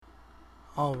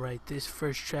Alright, this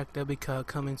first track that we got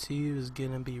coming to you is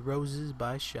gonna be Roses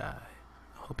by Shy.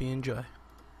 Hope you enjoy.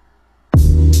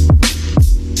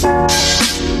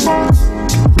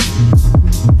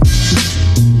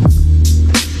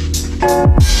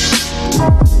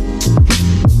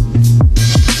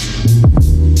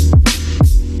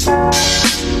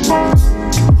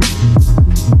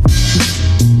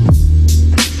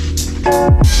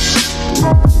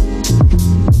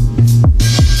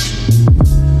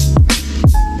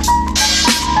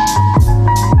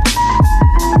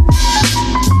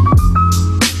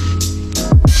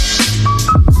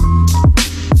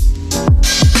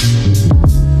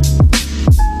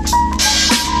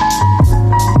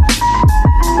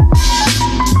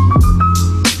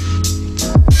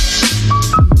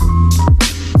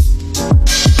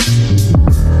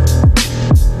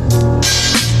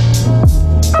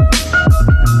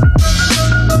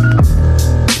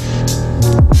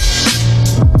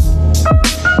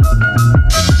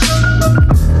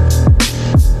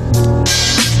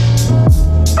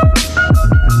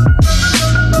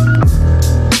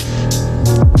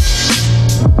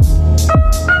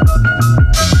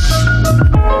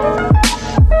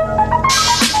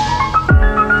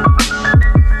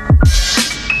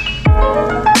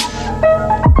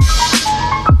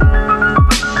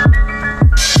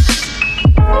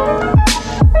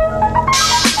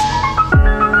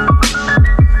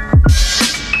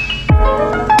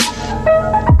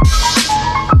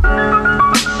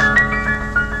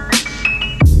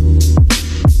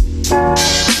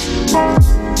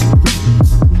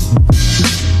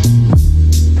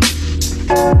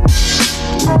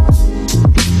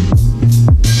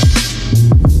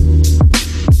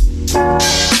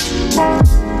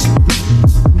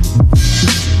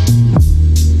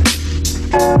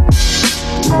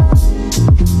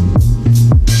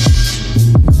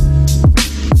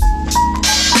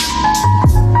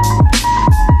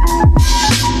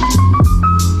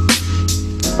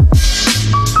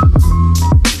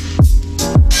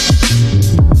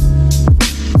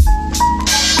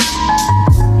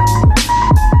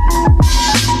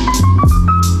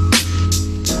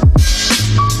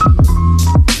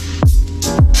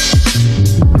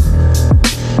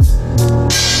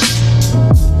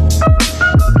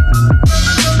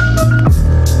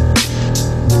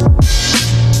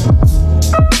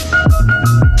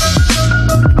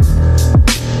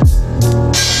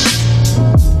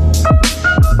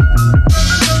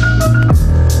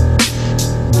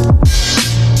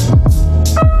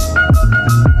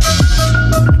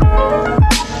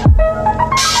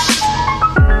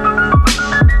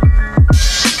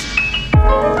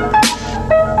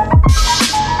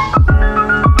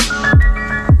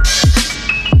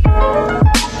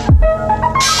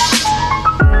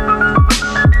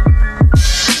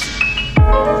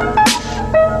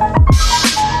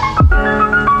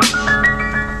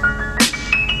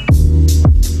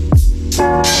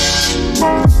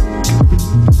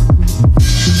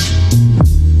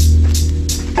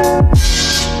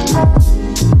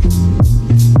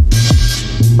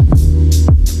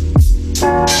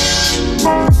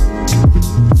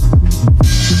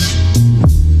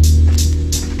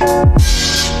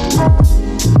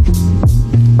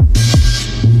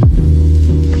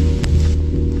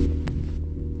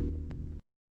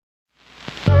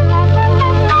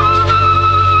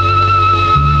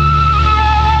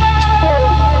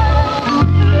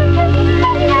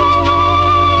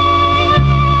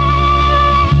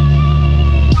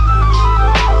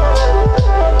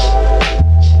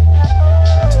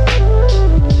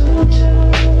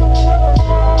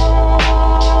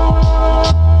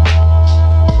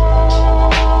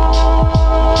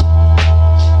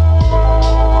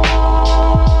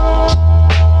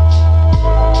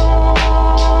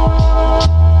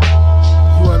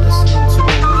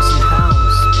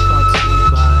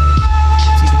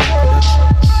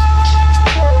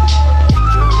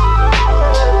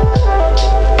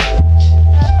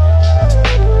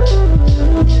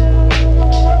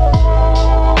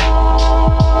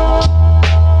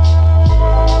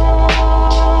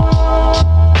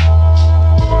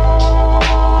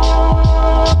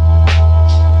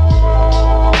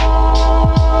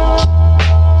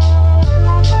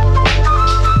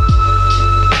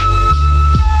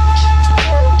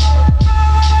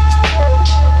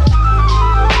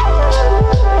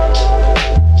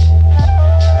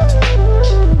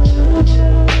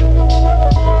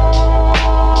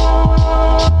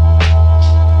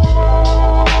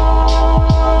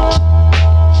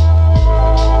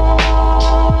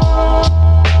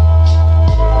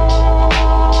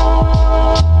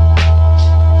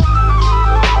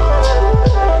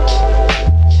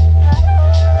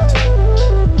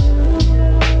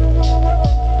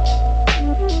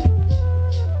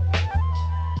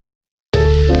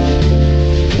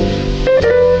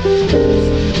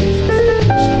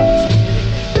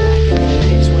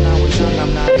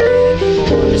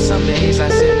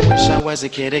 was a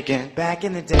kid again. Back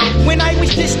in the day, when I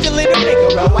was just a little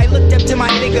nigga, I looked up to my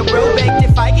bigger bro, begged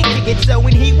if I could kick it. So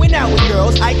when he went out with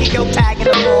girls, I could go tagging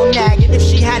along, nagging. If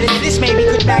she had a this, maybe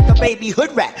could back a baby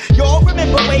hood rat. Y'all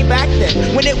remember way back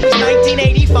then, when it was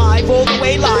 1985, all the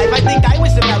way live. I think I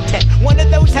was about 10. One of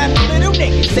those happy little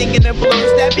niggas singing the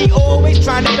blues that be always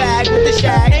trying to bag with the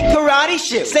shag and karate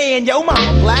shoes, saying yo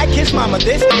mama black, his mama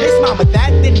this mama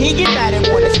that. Then he get mad and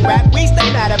wanna scrap. We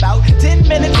stay mad about 10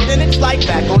 minutes, then it's like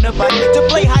back on the bike to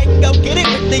play hide and go get it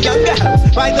with the younger house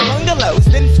by the bungalows.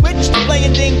 Then switch to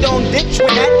playing ding dong ditch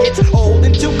when that gets old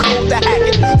and too cold to hack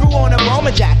it. Threw on a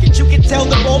bomber jacket. You can tell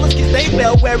the ballers cause they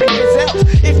fell wearing gazelles.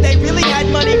 If they really had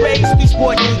money raised, we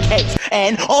sporting EKs.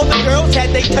 And all the girls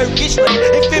had they Turkish link.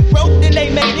 If it broke, then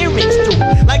they made earrings too,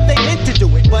 like they meant to do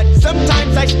it. But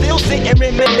sometimes I still sit and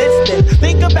reminisce and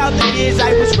think about the years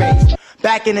I was raised.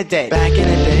 Back in the day. Back in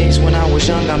the days when I was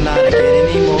young, I'm not a kid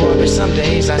anymore. But some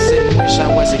days I sit and wish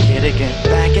I was a kid again.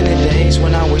 Back in the days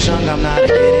when I was young, I'm not a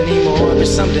kid anymore. But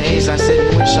some days I sit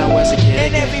and wish I was a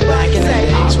kid again. Back in the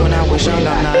days when I was young,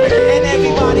 I'm not a kid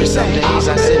anymore. But some days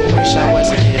I sit and wish I was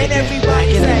a kid again. Back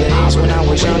in the days when I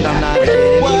was young, I'm not a kid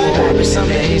anymore. But some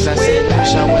days I sit and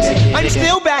wish I was a kid again. I'm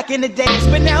still back in the days,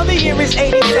 but now the year is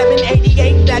 87,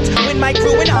 88. That's when my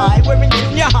crew and I were in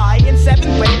junior high in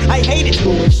 7th grade. I hated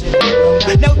school and shit.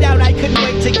 No doubt I couldn't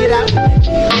wait to get out.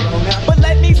 But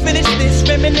let me finish this,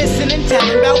 reminiscing and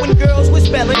telling about when girls were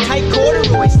spelling tight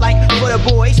corduroys like for the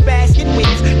boys, basket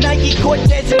weaves, Nike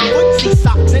Cortez and footsie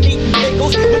socks, and eating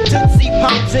pickles with Tootsie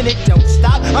Pops, and it don't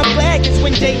stop. I'm glad cause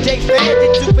when JJ Fair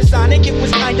did Supersonic, it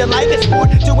was kinda like a sport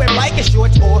to wear biker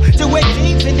shorts or to wear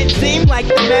jeans, and it seemed like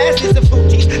the masses of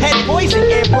Fugees had poison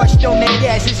airbrushed on their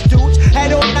asses. Dudes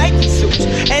had on Nike suits,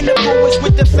 and the boys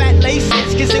with the fat laces,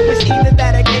 cause it was either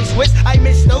that or K-Swiss. I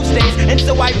miss those days, and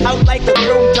so I pout like a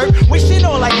grown dirt, wishing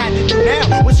all I had to do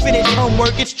now was finish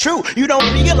homework. It's true, you don't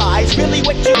realize really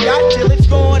what you got till it's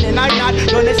gone, and I'm not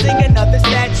gonna sing another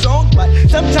sad song, but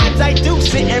sometimes I do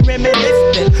sit and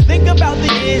reminisce and think about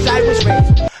the years I was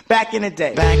raised. Back in the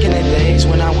day. Back in the days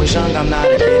when I was young, I'm not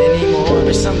a kid anymore.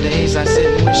 But some days I sit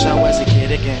and wish I was a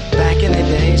kid again. Back in the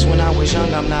days when I was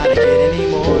young, I'm not a kid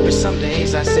anymore. But some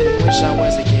days I sit and wish I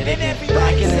was a kid again.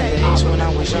 Back in the days when I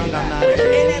was young, I'm not a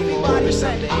kid anymore. But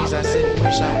some days I sit and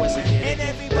wish I was a kid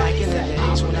again. Back in the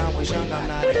days when I was young, I'm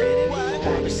not a kid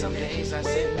anymore. But some days I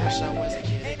sit and wish I was a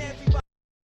kid again.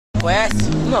 Conhece?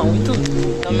 Não, e tu?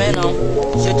 Também não.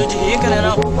 Jeito de rica, né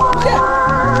não?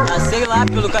 Ah, sei lá,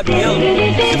 pelo cabelo.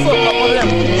 Se for, qual o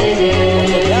problema?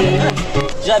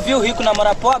 Já viu rico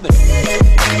namorar pobre?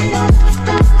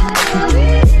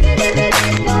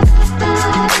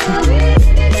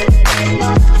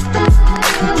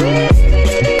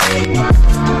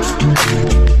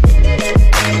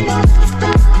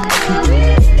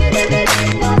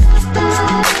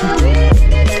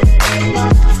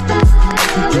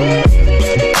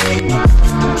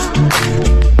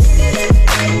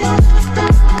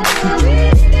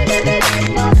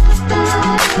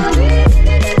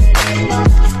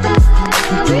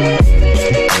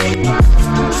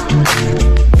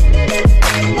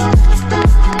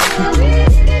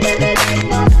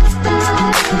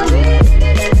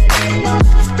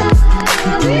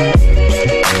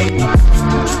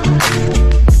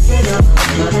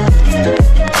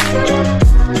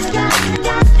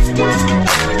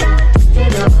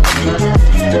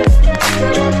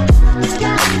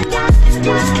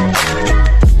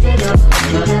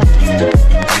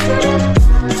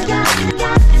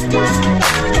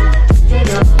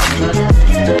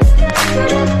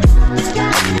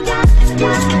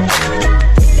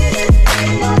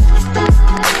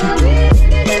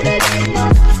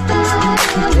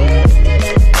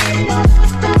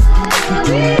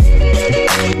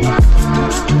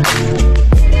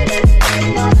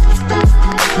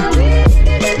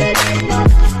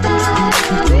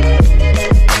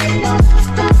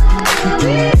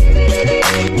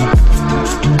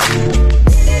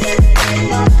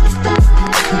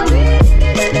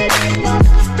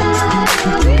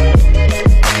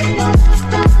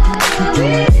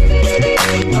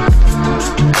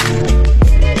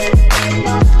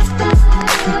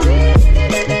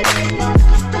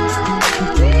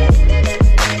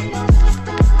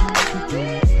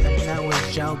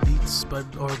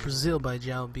 Brazil by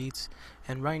Jao Beats,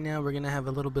 and right now we're gonna have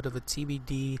a little bit of a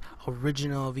TBD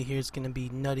original over here. It's gonna be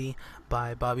Nutty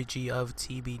by Bobby G of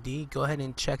TBD. Go ahead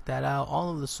and check that out.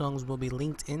 All of the songs will be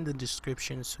linked in the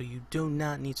description, so you do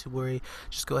not need to worry.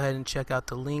 Just go ahead and check out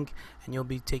the link and you'll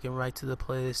be taken right to the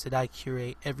playlist that I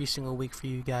curate every single week for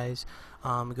you guys.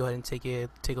 Go ahead and take a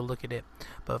look at it.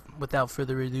 But without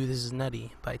further ado, this is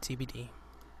Nutty by TBD.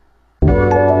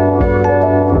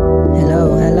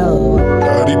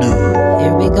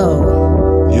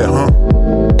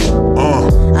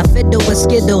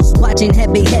 watching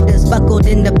heavy hitters buckled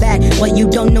in the back. What you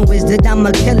don't know is that I'm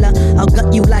a killer. I'll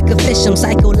gut you like a fish, I'm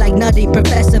psycho like Nutty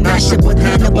Professor. Mash up with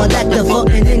Hannibal Lecter for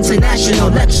an international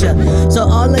lecture. So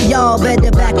all of y'all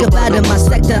better back up out of my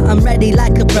sector. I'm ready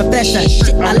like a professor.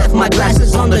 Shit, I left my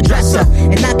glasses on the dresser,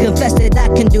 and I confess that I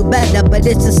can do better. But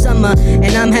it's the summer,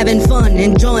 and I'm having fun,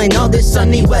 enjoying all this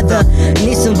sunny weather.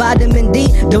 Need some vitamin D,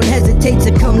 don't hesitate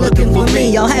to come looking for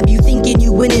me. I'll have you thinking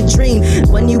you win a dream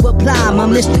when you apply my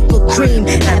mystical cream.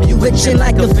 Have you itching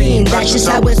like a fiend, that's just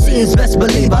how it seems. Best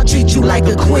believe I'll treat you like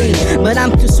a queen, but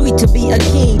I'm too sweet to be a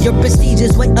king. Your prestige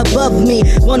is way above me.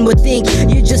 One would think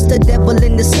you're just a devil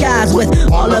in disguise.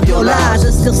 With all of your lies, I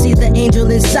still see the angel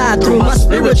inside through my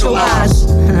spiritual eyes.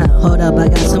 Hold up, I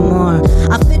got some more.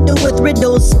 I fiddle with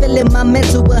riddles, filling my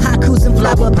mental with haikus and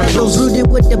flower petals.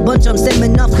 Rooted with the bunch, I'm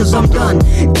stemming off cause I'm done.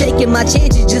 Taking my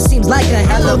chances just seems like a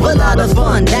hell of a lot of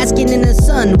fun. Basking in the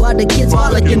sun while the kids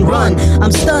frolic and run.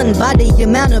 I'm stunned by the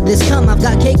amount of this cum. I've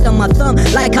got cake on my thumb.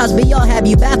 Like Cosby, I'll have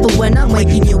you baffled when I'm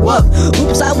waking you up.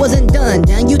 Oops, I wasn't done.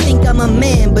 Now you think I'm a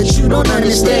man, but you don't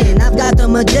understand. I've got the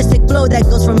majestic flow that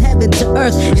goes from heaven to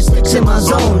earth and sticks in my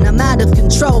zone. I'm out of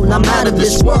control, I'm out of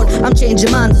this world. I'm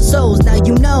changing minds and souls, now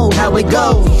you know how it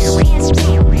goes.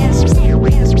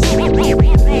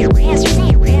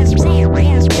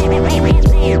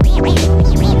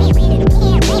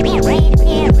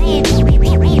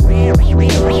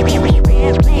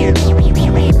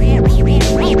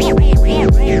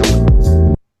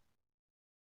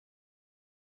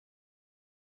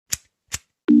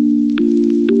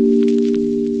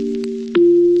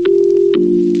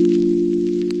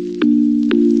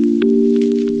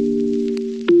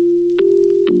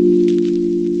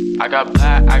 I got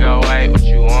black, I got white, what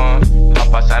you want?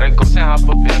 Hop outside a ghost and hop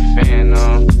up in a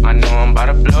Phantom. I know I'm about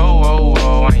to blow, whoa,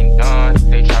 whoa, I ain't done.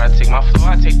 They try to take my flow,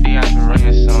 I take the ass for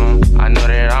ransom. I know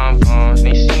that I'm gone,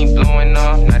 they see me blowing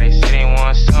up, now they say they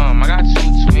want some. I got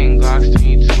 2 twin Glocks, turn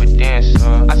you to a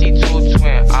dancer. I see 2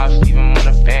 twin ops, leave them on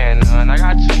a band, I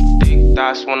got 2 thick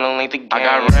thoughts, wanna link the game. I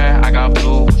got red, I got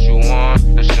blue, what you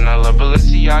want? The Chanel,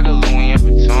 Balenciaga, Louis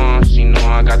Vuitton. She know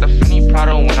I got the funny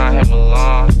Prada when I hit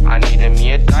Milan. I needed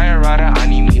me a diorata, I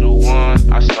need me the one.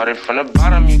 I started from the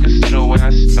bottom, you can see the way I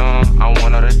stun. I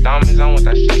want all the diamonds, I want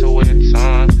that shit to weigh a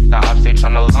ton. The ops, they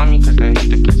tryna lie me cause they hate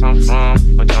the place I'm from.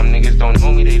 But dumb niggas don't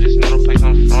know me, they just know the place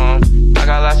I'm from. I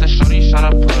got lots of shorties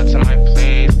tryna pull up to my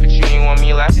place, but you ain't want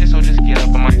me last year, so just get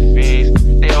up in my face.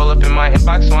 They all up in my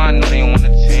inbox, so I know they wanna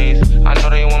taste. I know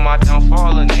they want my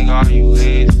downfall, a nigga, are you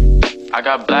lazy? I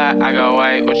got black, I got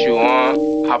white, what you want?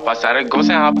 Hop outside a ghost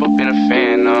and hop up in a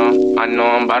Phantom. I know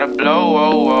I'm about to blow,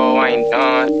 whoa, whoa, I ain't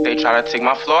done. They try to take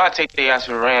my flow, I take their ass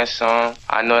for ransom.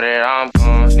 I know that I'm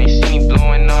gone, they see me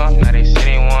blowing up, now they say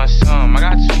they want some. I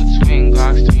got 2 twin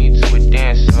Glocks, turn you to a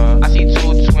dancer. I see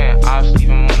 2 twin ops, leave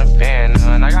them on a band,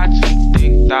 and I got 2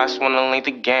 thick thoughts, wanna link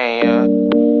the game, yeah.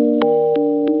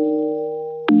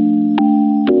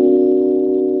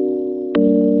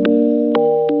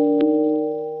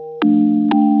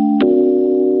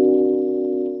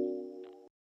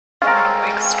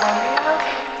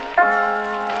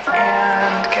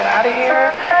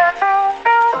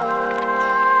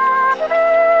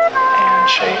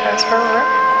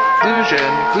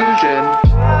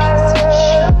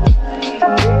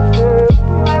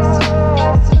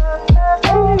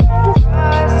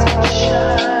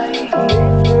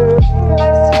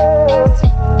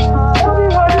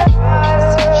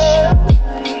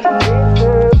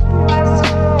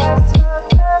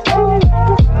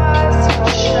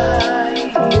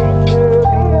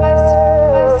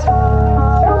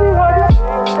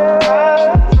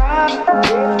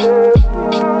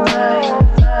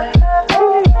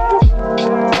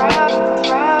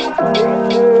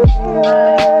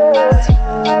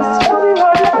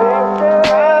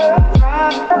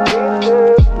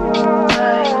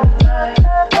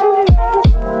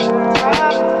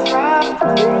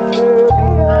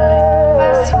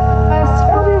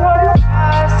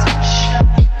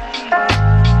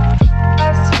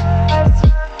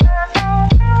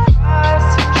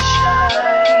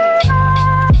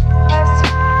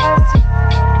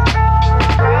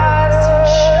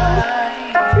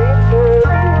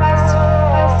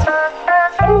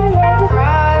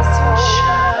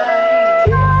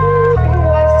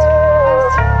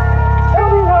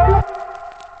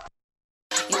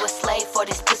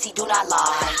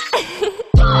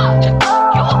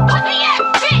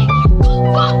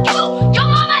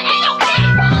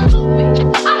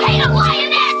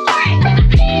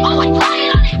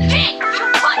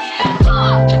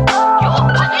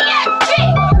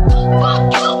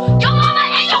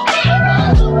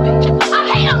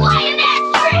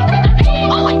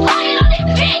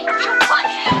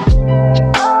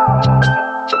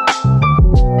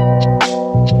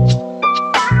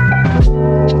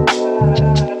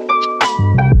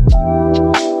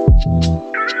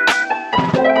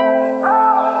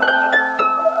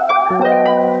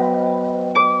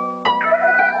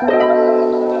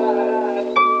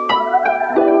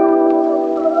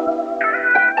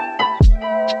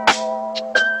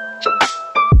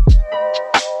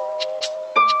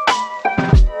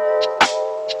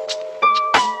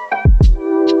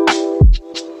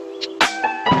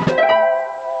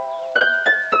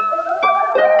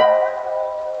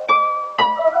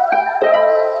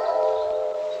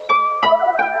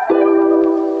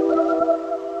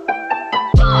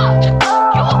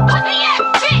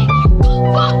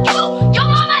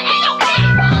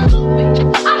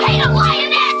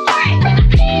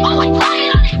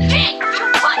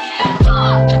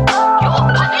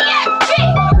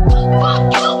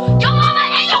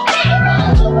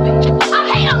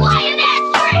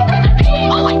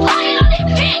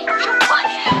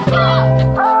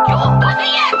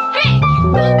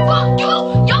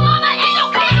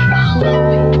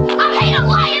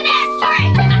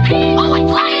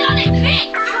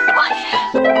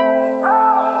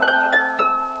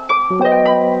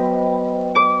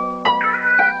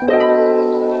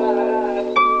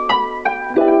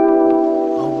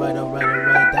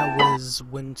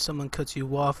 When Someone Cuts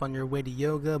You Off on Your Way to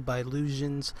Yoga by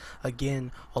Illusions.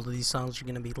 Again, all of these songs are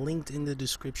going to be linked in the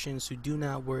description, so do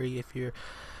not worry. If you're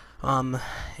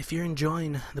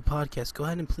enjoying the podcast, go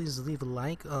ahead and please leave a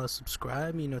like,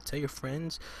 subscribe, tell your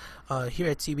friends. Here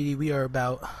at TBD, we are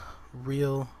about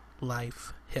real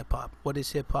life hip-hop. What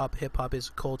is hip-hop? Hip-hop is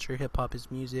a culture. Hip-hop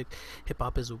is music.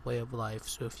 Hip-hop is a way of life.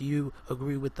 So if you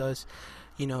agree with us,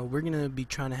 we're going to be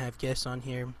trying to have guests on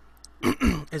here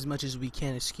as much as we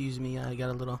can. Excuse me, I got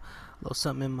a little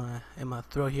something in my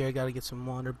throat here. I got to get some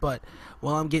water. But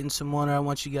while I'm getting some water, I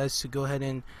want you guys to go ahead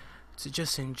and to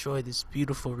just enjoy this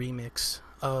beautiful remix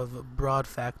of Broad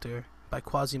Factor by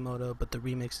Quasimodo, but the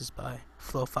remix is by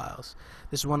Flow Files.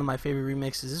 This is one of my favorite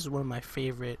remixes. This is one of my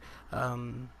favorite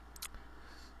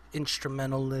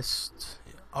instrumentalist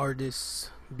artists,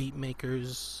 beat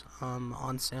makers on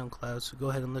SoundCloud. So go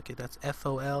ahead and look at that's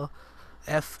FLOFILZ,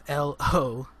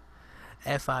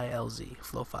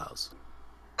 Flow Files.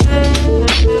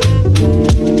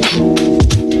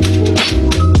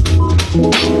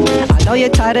 I know you're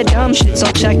tired of dumb shit, so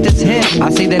check this here. I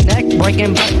see the neck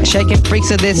breaking, butt shaking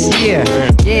freaks of this year.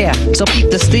 Yeah, so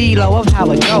peep the stilo of how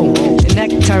it go. Your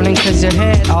neck turning cause your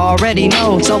head already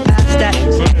knows. So pass that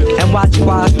and watch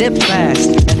quads dip fast.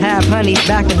 And have honeys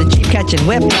back in the Jeep catching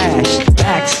whiplash.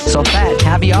 Backs so fat,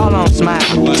 have you all on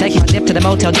smile. Take my dip to the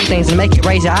motel, do things and make you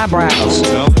raise your eyebrows.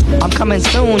 I'm coming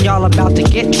soon, y'all about to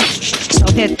get so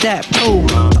hit that poo,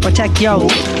 protect yo.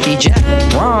 Eject,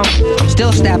 wrong, I'm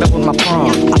still stabbing with my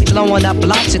palm. I be blowing up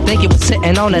blocks, you think you was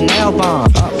sitting on a nail bomb.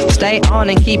 Stay on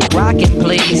and keep rocking,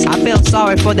 please. I feel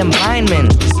sorry for them blind men,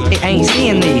 they ain't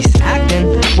seeing these.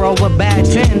 Acting, roll with bad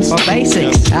tens or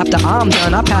basics. After I'm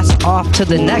done, I pass it off to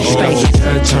the next space.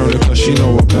 Head turn it cause she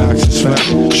know her back's is fat.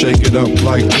 Shake it up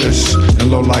like this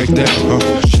and low like that.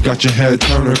 She got your head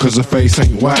turning cause her face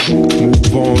ain't whack.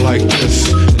 Move on like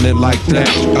this and then like that.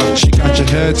 She got your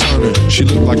head turning, she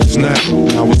look like a snack.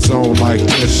 Now it's on like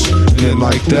this and then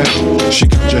like that. She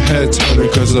got your head turning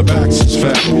cause her back's is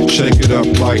fat. Shake it up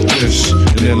like this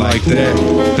and then like that.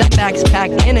 That back's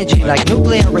pack energy like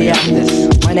nuclear reactors.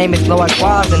 My name is Lord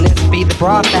Quaz and this be the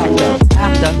Broad Factor.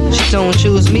 After she soon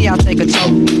choose me, I'll take a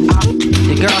toke.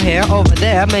 Your girl here, over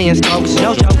there, million strokes,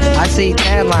 no joke. I see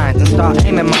tan lines and start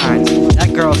aiming mines.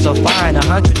 That girl's so fine,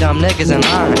 100 dumb niggas in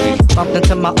line. Bumped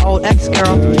into my old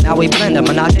ex-girl, now we blend them.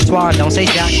 Menage a trois, don't say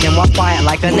jack and walk quiet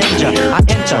like a ninja. I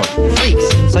enter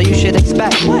freaks, so you should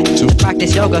expect to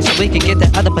practice yoga so we can get the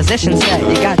other position set.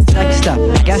 You got sex stuff,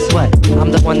 guess what?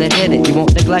 I'm the one that hit it, you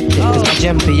won't neglect it. Cause my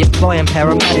gym be employing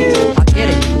paramedics. I get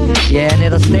it, yeah, and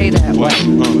it'll stay that way.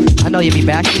 I know you be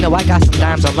back, I got some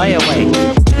dimes on layaway.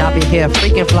 And I'll be here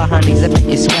freaking fly honeys that make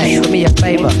you sweat. Do me a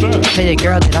favor, tell your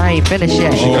girl that I ain't finished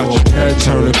yet. She got your head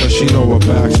turning cause she know her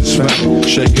back's is fat.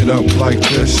 Shake it up like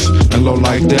this and low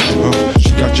like that.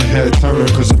 She got your head turning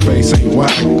cause her face ain't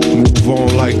whack. Move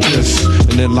on like this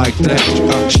and then like that.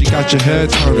 She got your head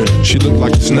turning, she look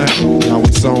like a snack. Now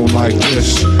it's on like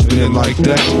this and then like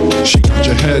that. She got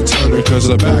your head turning cause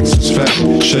her back's is fat.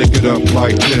 Shake it up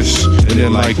like this and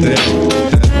then like that.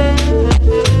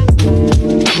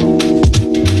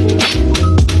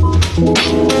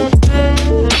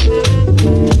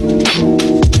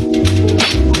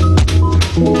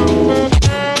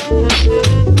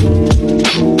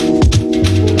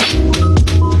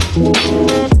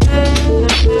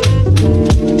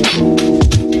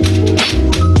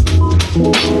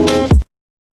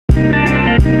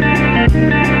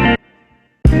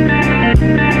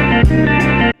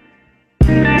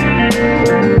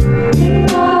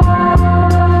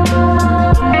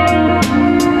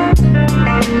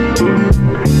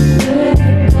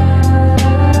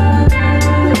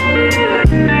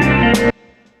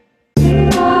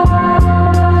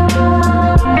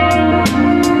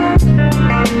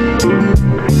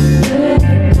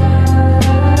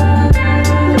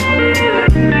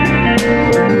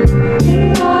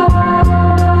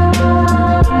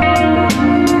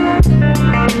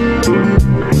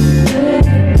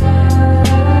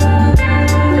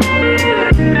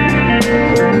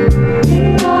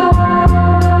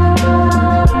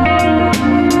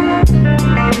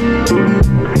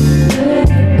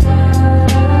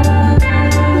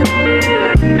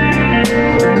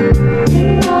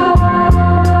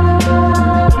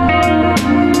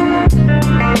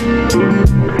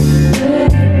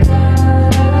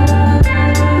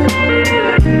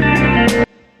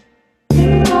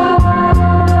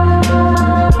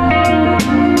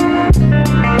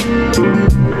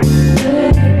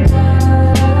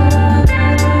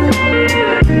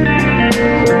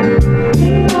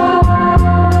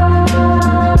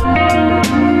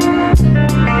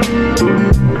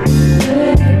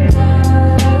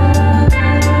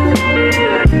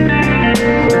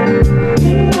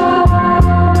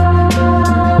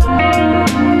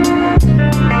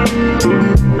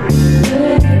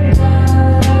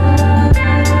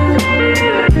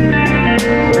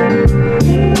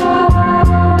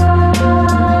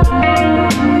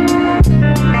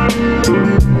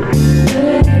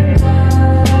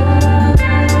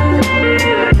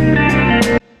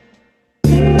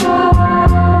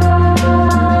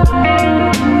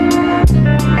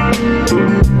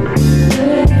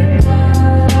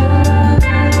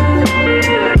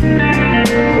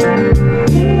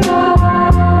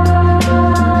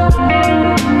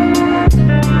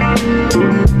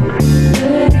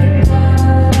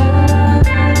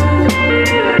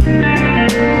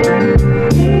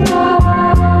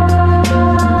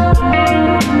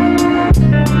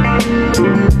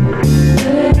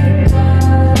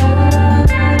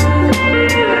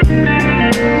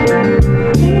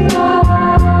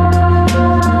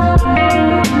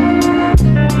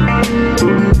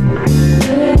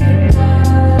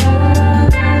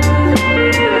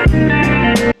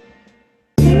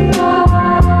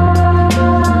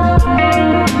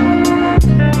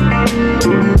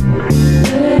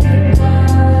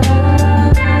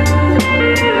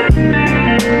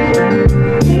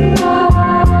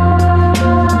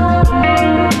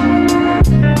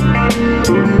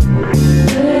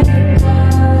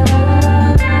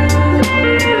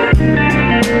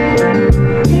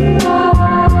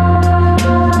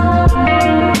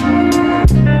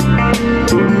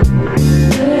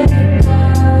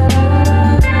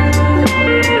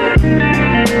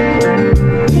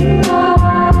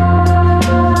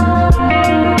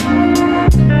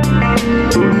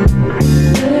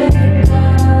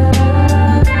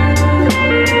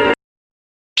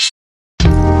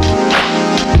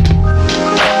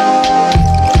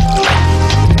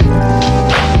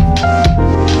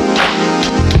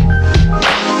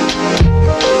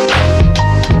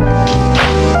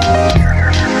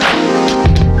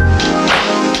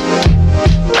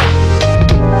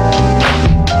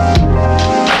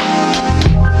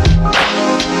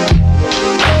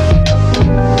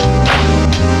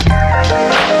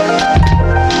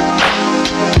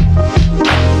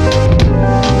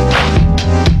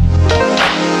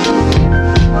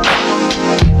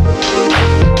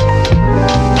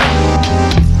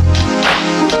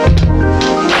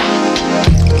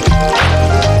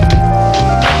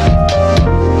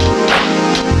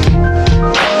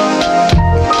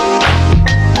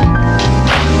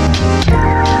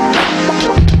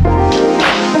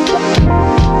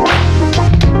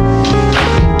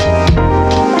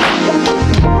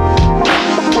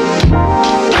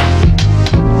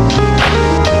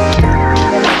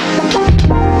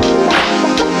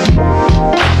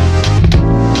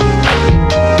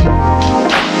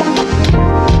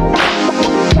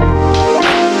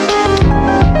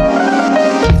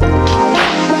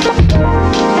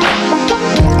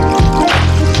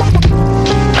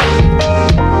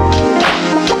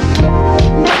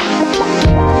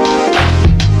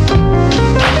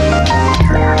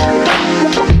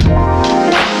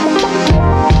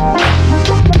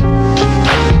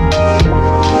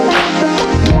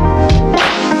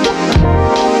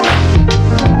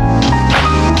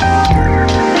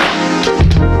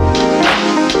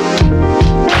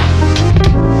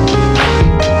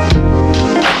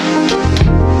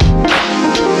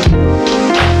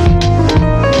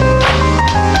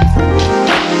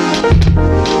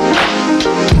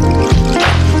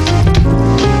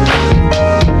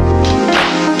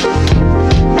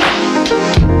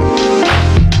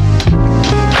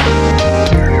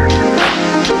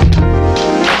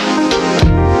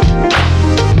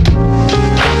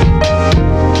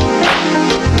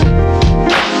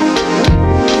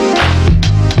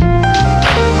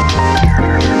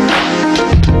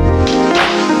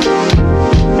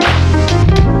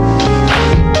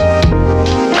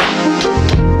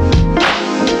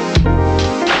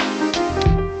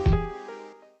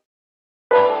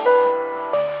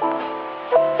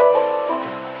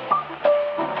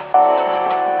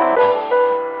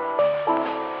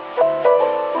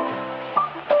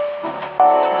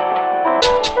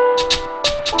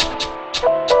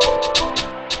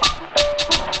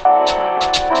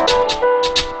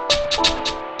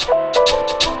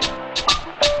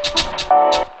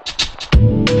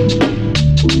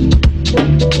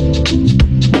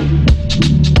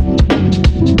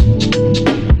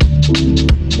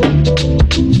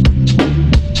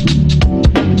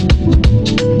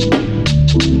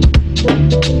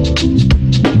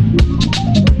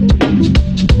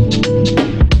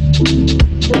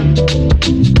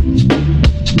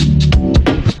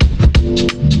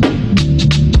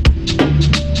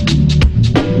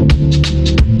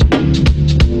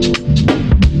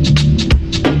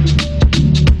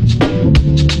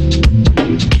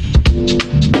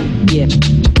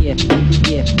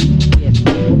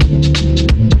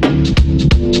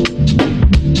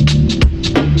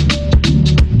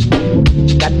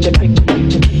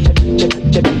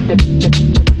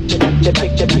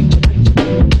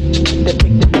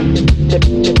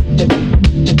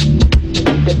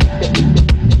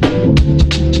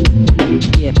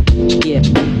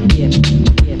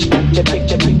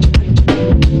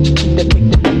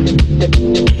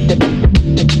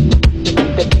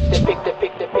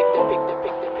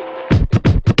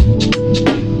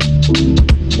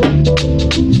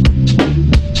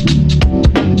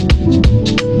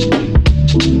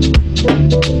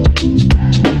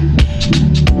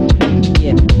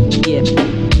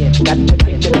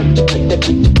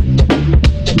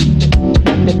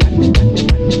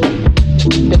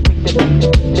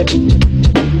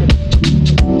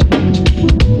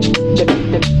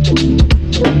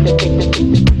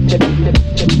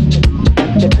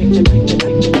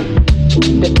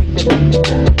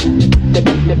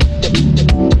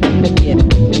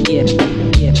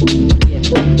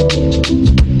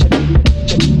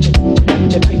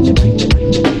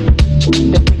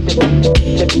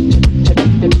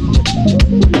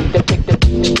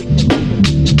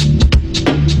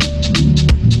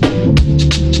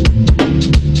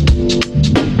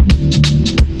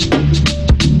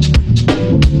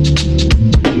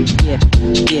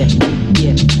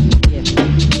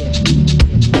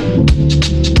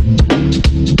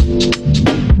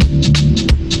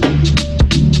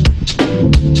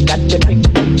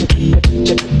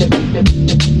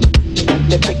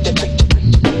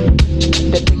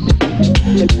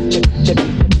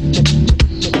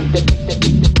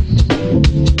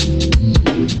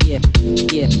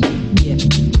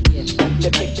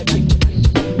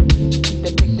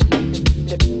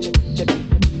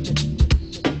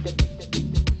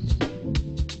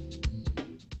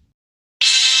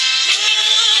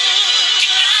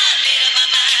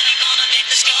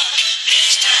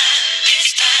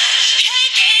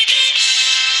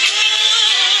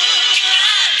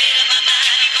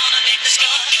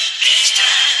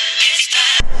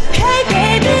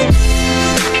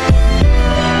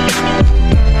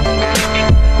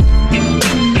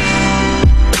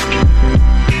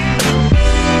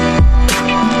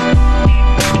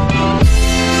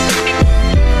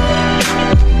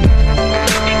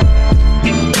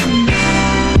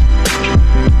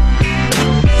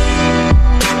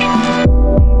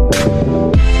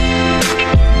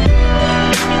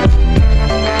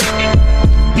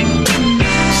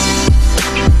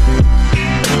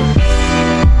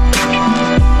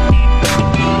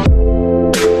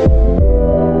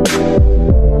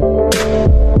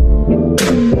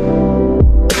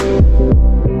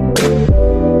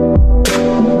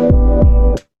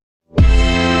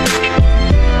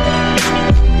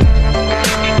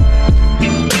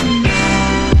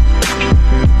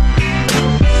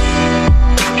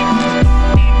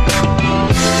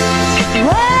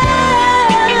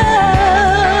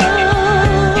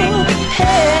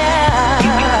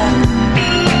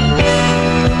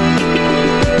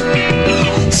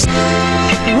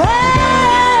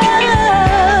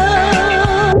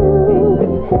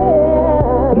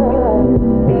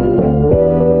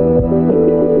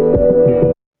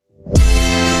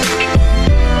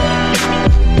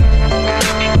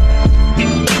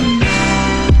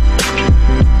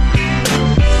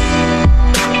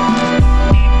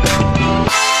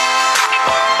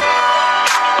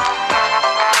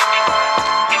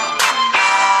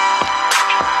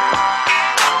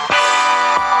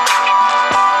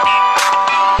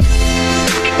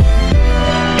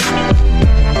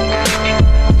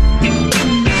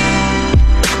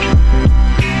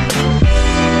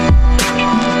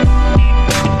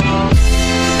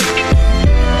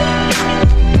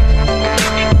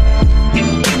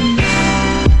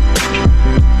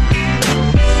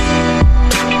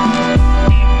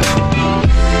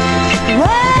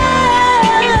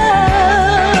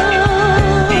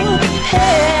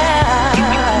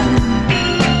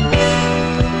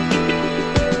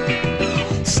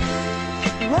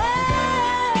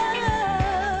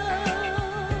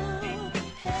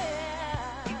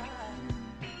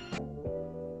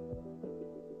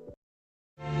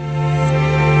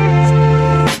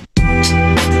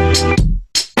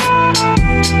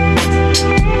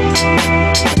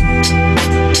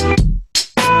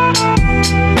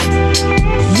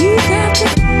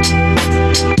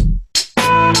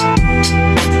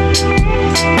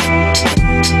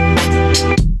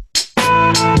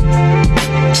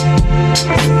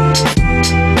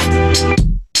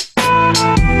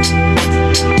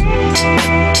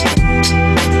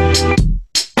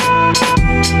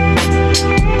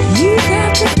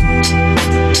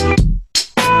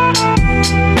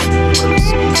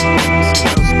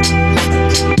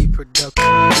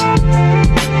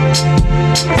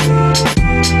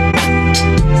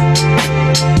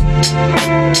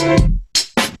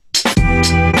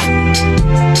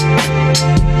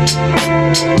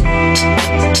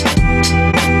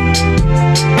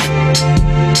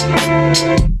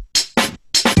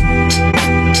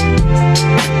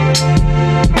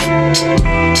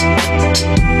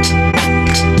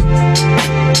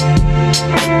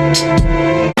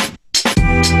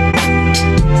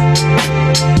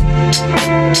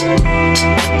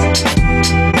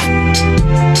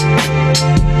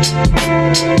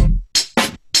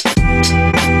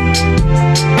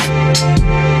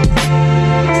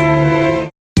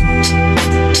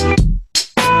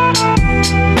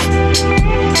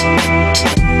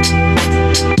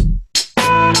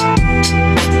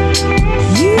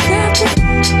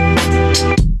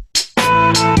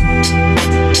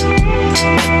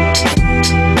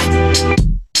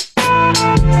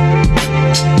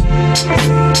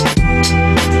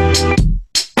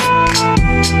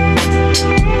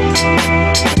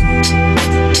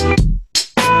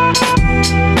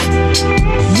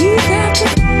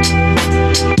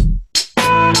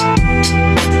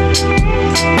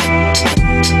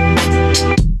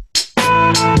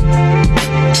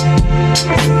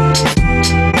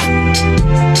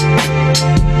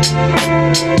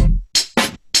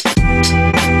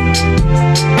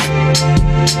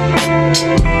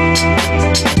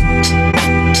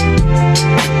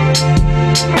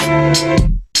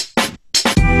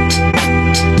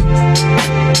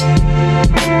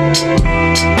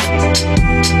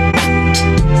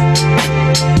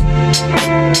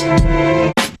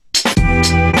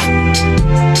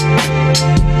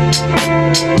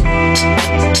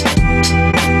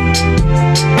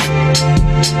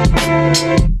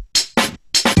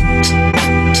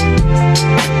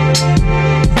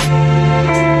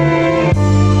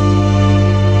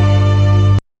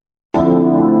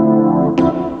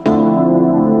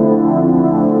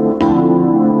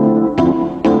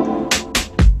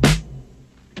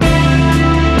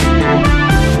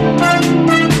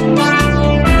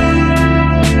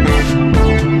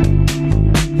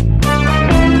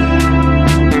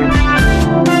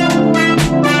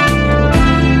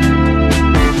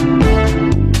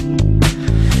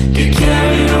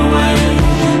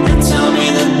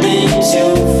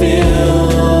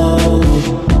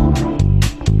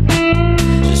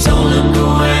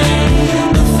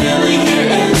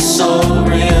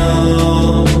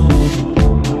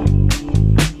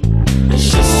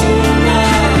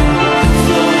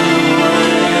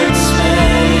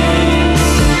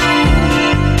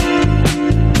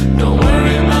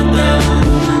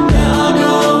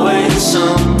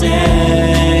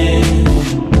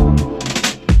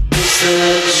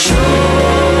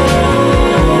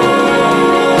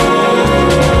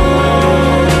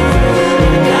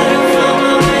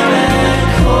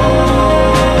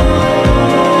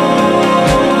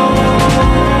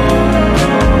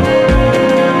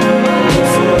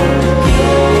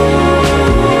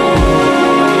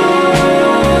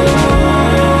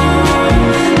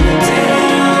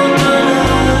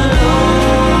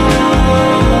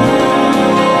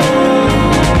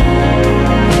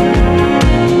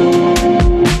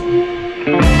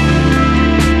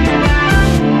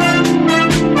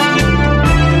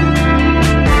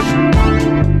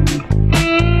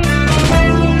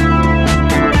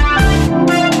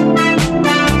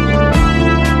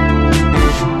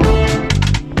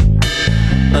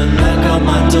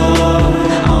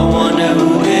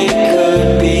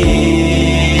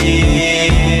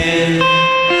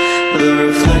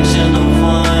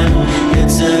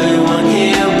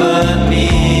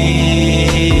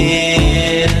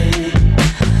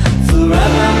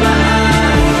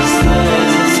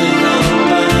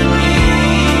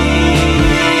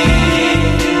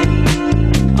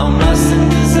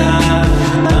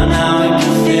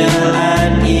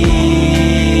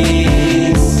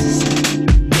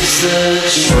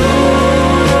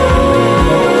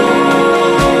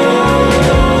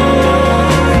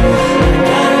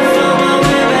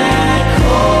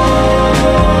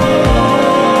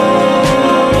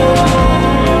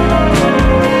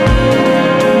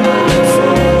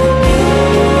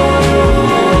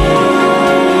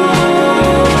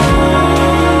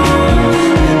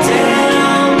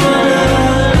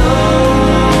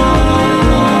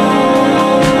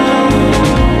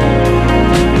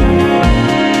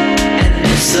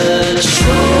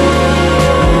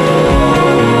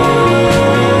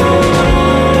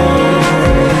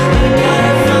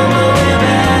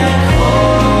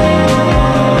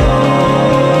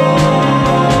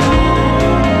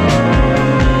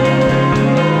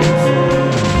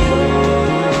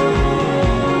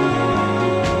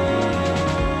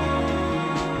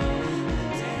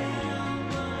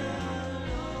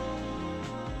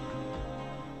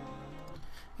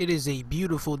 It is a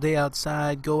beautiful day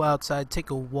outside. Go outside,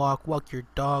 take a walk, walk your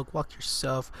dog, walk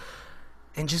yourself,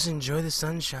 and just enjoy the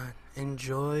sunshine.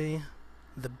 Enjoy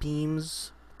the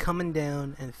beams coming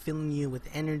down and filling you with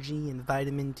energy and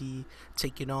vitamin D.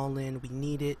 Take it all in. We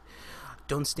need it.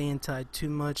 Don't stay inside too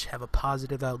much. Have a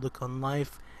positive outlook on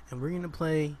life. And we're going to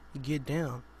play Get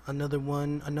Down.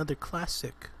 Another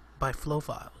classic by Flow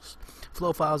Files.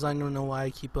 Flow Files, I don't know why I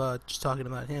keep just talking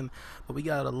about him, but we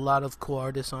got a lot of cool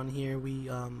artists on here. We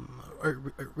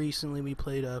recently we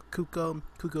played Kuko.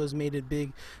 Kuko has made it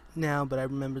big now, but I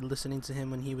remember listening to him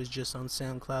when he was just on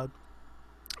SoundCloud.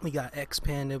 We got X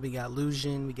Panda, we got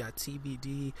Lusion, we got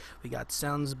TBD, we got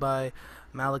Sounds by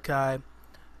Malachi,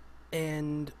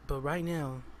 but right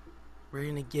now we're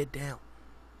gonna get down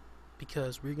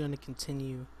because we're gonna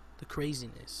continue the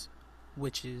craziness,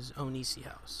 which is Onisi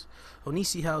House.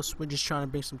 Onisi House, we're just trying to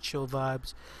bring some chill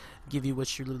vibes, give you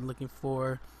what you're looking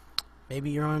for. Maybe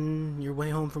you're on your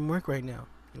way home from work right now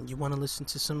and you want to listen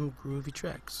to some groovy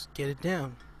tracks. Get it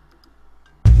down.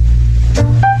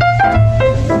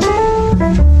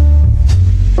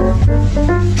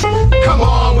 Come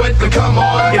on with the come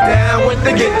on, get down with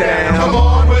the get down. Come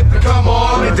on with the come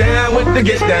on, get down with the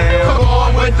get down. Come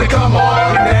on with the come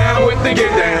on, get down with the get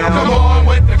down. Come on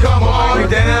with the come on, get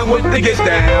down with the get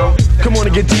down. Come on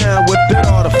and get down with that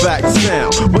artifact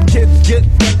sound. When kids get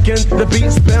fucking, the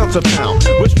beats bounce a pound.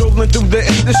 We're strolling through the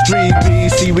industry,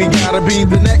 BC, we gotta be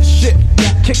the next shit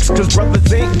that kicks, cause brothers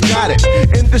ain't got it.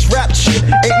 In this rap shit,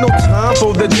 ain't no time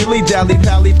for the dilly-dally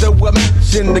pally. Throw a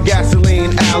match in the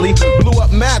gasoline alley. Blew up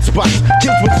mad spots,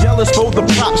 kids was jealous for the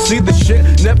props. See the shit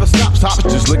never stops, hops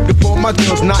just looking for my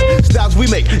deals. Not styles we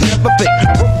make, never fake.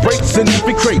 Breaks in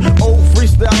every crate, old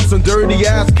freestyles and dirty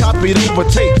ass copied over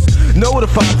tapes.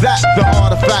 Notify that the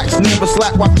artifacts never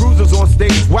slack while cruisers on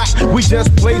stage whack. We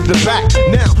just played the back.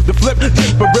 Now the flip,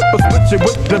 dipper, ripper, switch it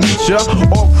with the meter.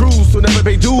 All crews who never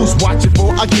pay dues, watch it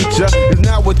for I get ya. Cause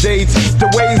nowadays it's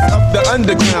the ways of the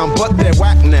underground, but they're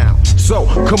whack now. So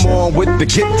come on with the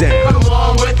get down. Come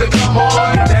on with the come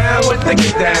on, get down with the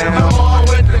get down. Come on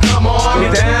with the come on,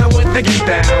 get down with the get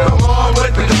down. Come on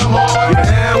with the come on, get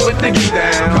down with the get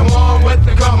down. Come on with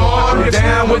the come on, get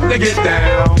down with the get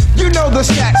down. You know the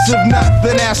stats of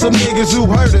nothing, ask some niggas who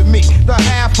heard of me. The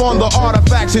half on the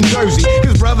artifacts in Jersey.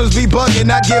 Cause brothers be bugging,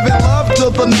 not giving love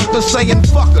to the knuckers, saying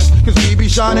fuck us. Cause we be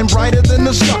shining brighter than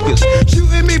the suckers.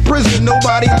 Shooting me prison,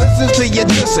 nobody listens to you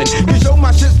dissing. Cause yo,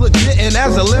 my shit's legit, and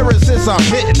as a lyricist, I'm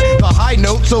hitting the high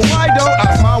note. So why don't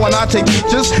I smile when I take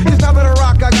pictures? Cause now that I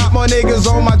rock, I got more niggas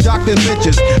on my jock than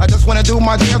bitches. I just wanna do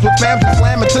my jams with fams and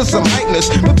slam it to some heightness.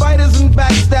 The biters and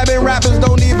backstabbing rappers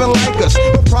don't even like us.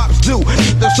 But props do.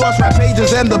 Hit the source rap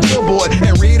pages and the billboard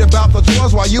and read about the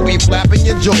tours while you be flapping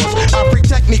your jaws. I free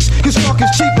techniques, cause talk is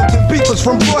cheaper than beepers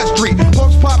from Broad Street.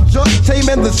 Punks pop, jump, tame,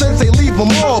 and the sensei leave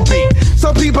them all beat.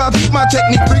 Some people beat my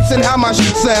technique, freaks and how my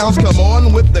shit sounds. Come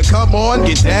on with the come on,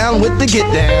 get down with the get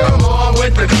down. Come on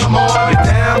with the come on, get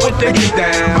down with the get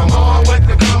down. Come on with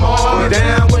the come on, get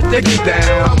down with the get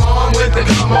down. Come on with the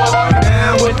come on, get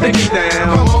down with the get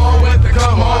down. Come on with the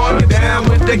come on, get down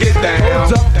with the get down.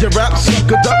 Hold up, your rap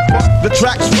sucker duck, but the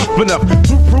track's rough enough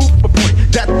to prove a point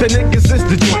that the niggas is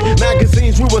the joint.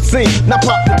 Magazines we were seeing, now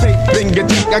pop the tape, finger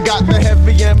deck. I got the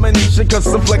heavy ammunition, cause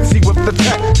I'm flexy with the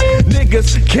tech.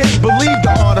 Niggas can't believe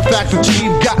the artifacts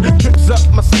achieved. Got tricks up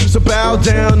my sleeves, so bow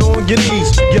down on your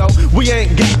knees. Yo, we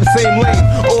ain't got the same lane,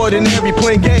 ordinary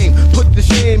plain game. Put the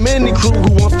shame in the crew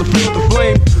who wants to feel the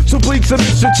flame. So please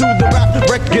submission to the rap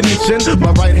recognition.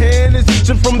 My right hand is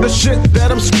itching from the shit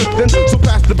that I'm scripting. So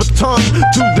pass the baton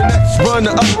to the next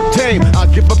runner-up tame.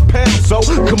 I'll give a pound, so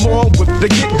come on with the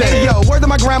get down. Hey, yo, word to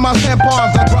my grandma's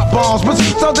tampons, I drop bombs. But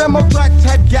since some demo tracks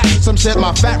had gaps, some said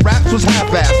my fat raps was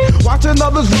half-assed. Watching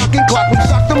others rock and clock, we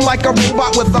shocked them like a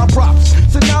robot with our props.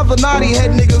 So now the naughty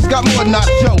head niggas got more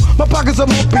knots, yo. My pockets are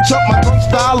lumpy chump, my drunk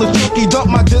style is chunky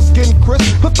dump. My disc in crisp,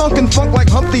 but thunkin' funk like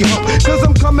Humpty Hump. Cause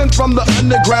I'm coming from the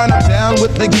underground, I'm down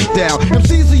with the get down.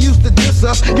 MCs who used to diss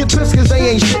us, get pissed cause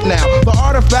they ain't shit now. The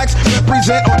artifacts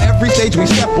represent on every stage we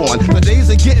step on. The days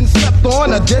of getting slept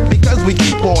on are dead because we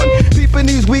keep on peeping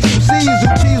these weak MCs who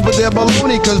cheese, but they're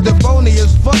baloney cause they're phony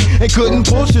as fuck and couldn't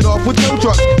pull shit off with tow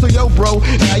trucks. So yo bro,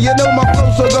 now you know my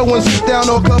flow, so go and sit down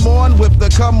or come on with the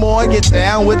come on, get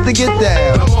down with the get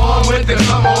down. Come on with the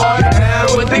come on, get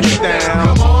down with the get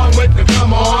down. Come on with the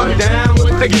come on, get down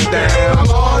with the get down. Come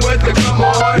on with the come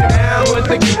on, get down with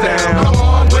the get down. Come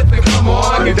on with the come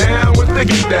on, get down with the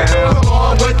get down. Come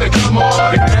on with the come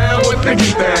on, get down with the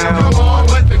get down. Come on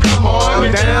with the come on,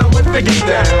 get down with the get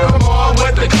down. Come on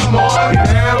with the come on, get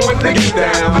down with the get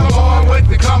down. Come on with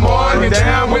the come on, get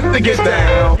down with the get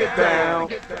down. Get down.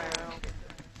 Get down.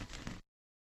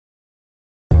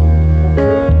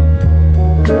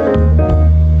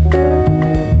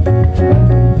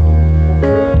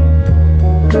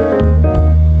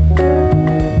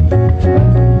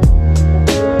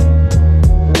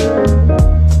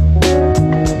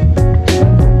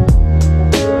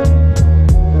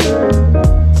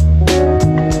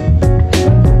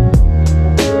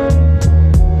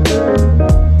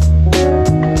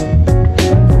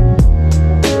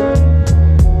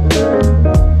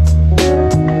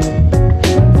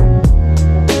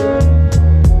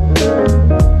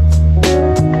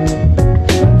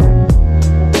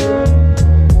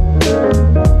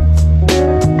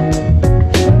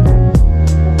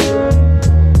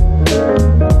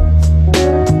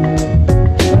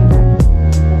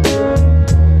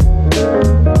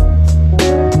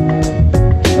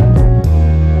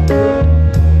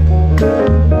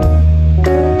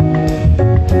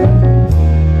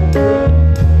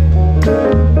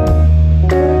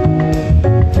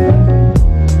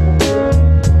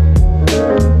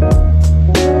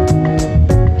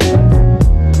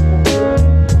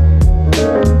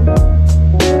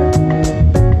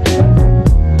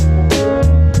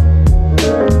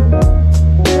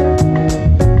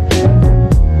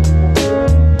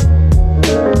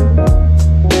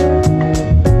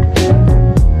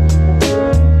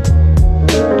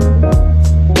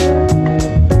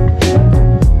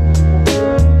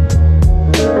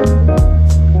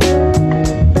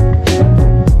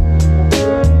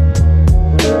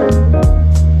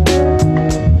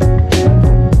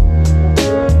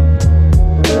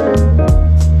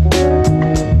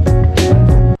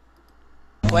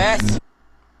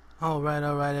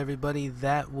 Alright everybody,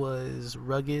 that was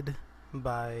Rugged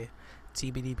by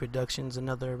TBD Productions,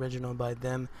 another original by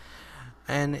them.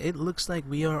 And it looks like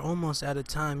we are almost out of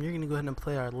time. You're going to go ahead and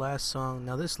play our last song.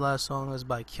 Now this last song is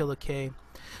by Killer K.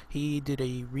 He did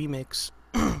a remix,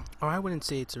 or I wouldn't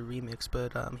say it's a remix,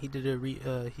 but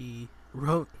he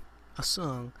wrote a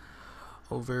song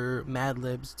over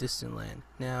Madlib's Distant Land.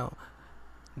 Now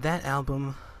that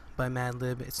album by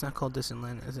Madlib, it's not called Distant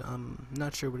Land. I'm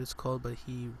not sure what it's called, but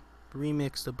he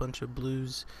remixed a bunch of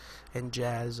blues and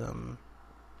jazz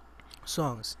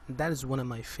songs. That is one of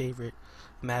my favorite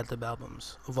Madlib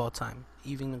albums of all time,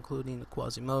 even including the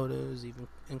Quasimodos, even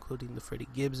including the Freddie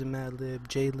Gibbs and Madlib,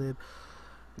 J-Lib.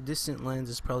 Distant Lands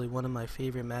is probably one of my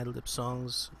favorite Madlib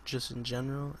songs just in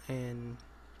general, and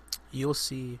you'll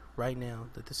see right now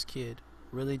that this kid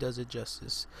really does it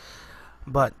justice.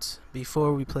 But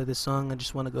before we play this song, I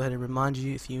just want to go ahead and remind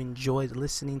you, if you enjoyed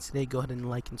listening today, go ahead and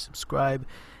like and subscribe,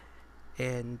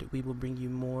 and we will bring you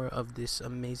more of this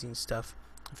amazing stuff.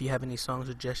 If you have any song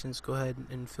suggestions, go ahead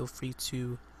and feel free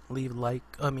to leave a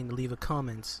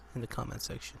comment in the comment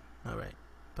section. Alright,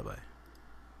 bye bye.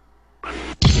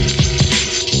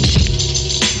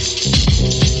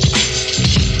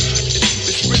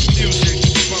 It's rich music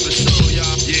from the soul,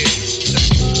 y'all. Yeah.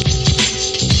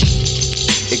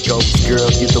 It goes,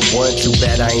 girl, you the one, too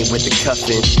bad I ain't with the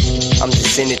cuffin'. I'm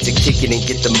just in it to kick it and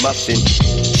get the muffin.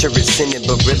 Sure it's sinning,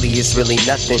 but really it's really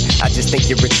nothing. I just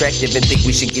think you're attractive and think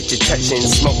we should get to touching.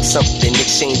 Smoke something,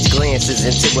 exchange glances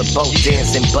until we're both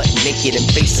dancing, butt naked, and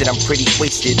face it, I'm pretty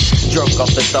wasted. Drunk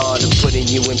off the thought of putting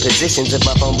you in positions. If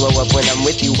my phone blow up when I'm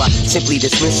with you, I simply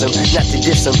dismiss them, not to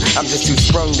diss them. I'm just too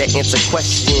sprung to answer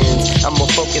questions. I'm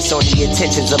more focused on the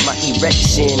intentions of my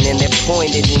erection, and they're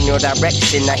pointed in your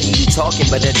direction. I hear you talking,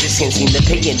 but I just can't seem to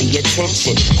pay any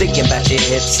attention. Thinking about your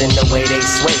hips and the way they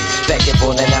sway back and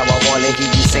forth, and now I wanna hear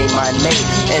you say my name.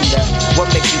 And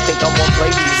what makes you think I won't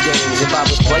play these games? If I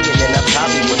was playing, then I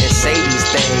probably wouldn't say these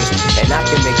things. And I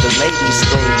can make the ladies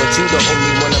scream, but you the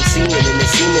only one I'm seeing, and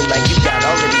it's seeming like you got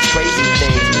all of these crazy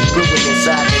things brewing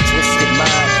inside that twisted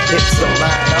mind. Hips don't lie,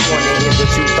 I wanna hear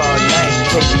what you thought like.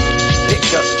 Can you pick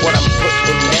up what I'm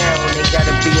putting down? They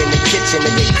gotta be in the kitchen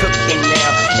and they cooking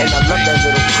now. And I love that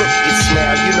little crooked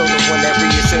smile. You know the one that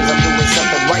reassures I'm doing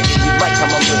something right, and you like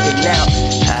how I'm looking now.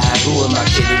 Who am I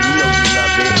kidding? You know you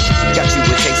love it. Got you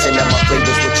a tasting of my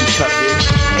flavors, what you covered.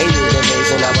 Ain't it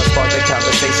amazing how I spark the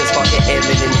conversation, sparking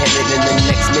heaven and heaven, and the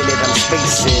next minute I'm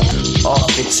spacing off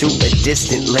into a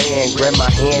distant land. Grab my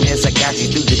hand as I guide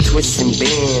you through the twists and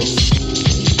bends,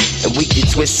 and we can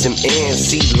twist some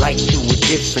ends, see light through a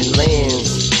different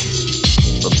lens.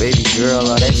 But baby girl,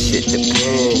 all that shit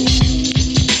depends.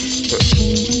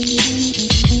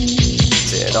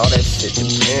 Said all that shit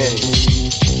depends.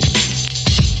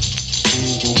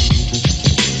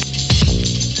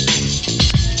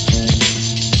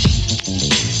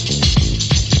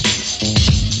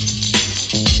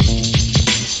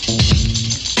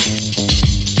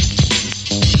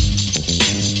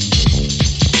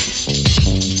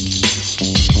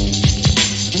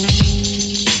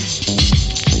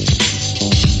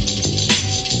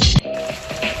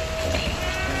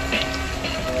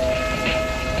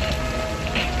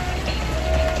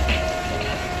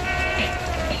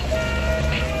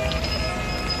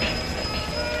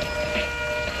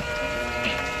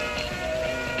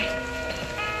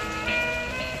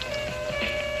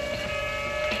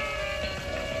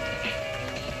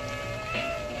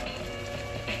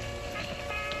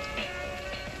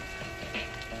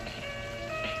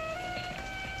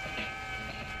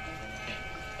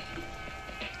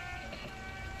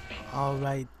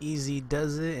 Alright, easy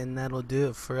does it, and that'll do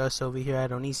it for us over here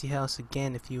at Onishi House.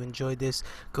 Again, if you enjoyed this,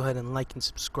 go ahead and like and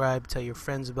subscribe, tell your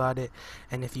friends about it,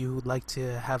 and if you would like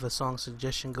to have a song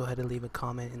suggestion, go ahead and leave a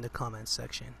comment in the comments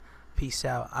section. Peace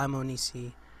out. I'm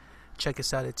Onishi. Check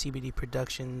us out at TBD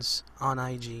Productions on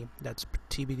IG. That's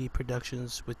TBD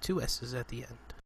Productions with 2 S's at the end.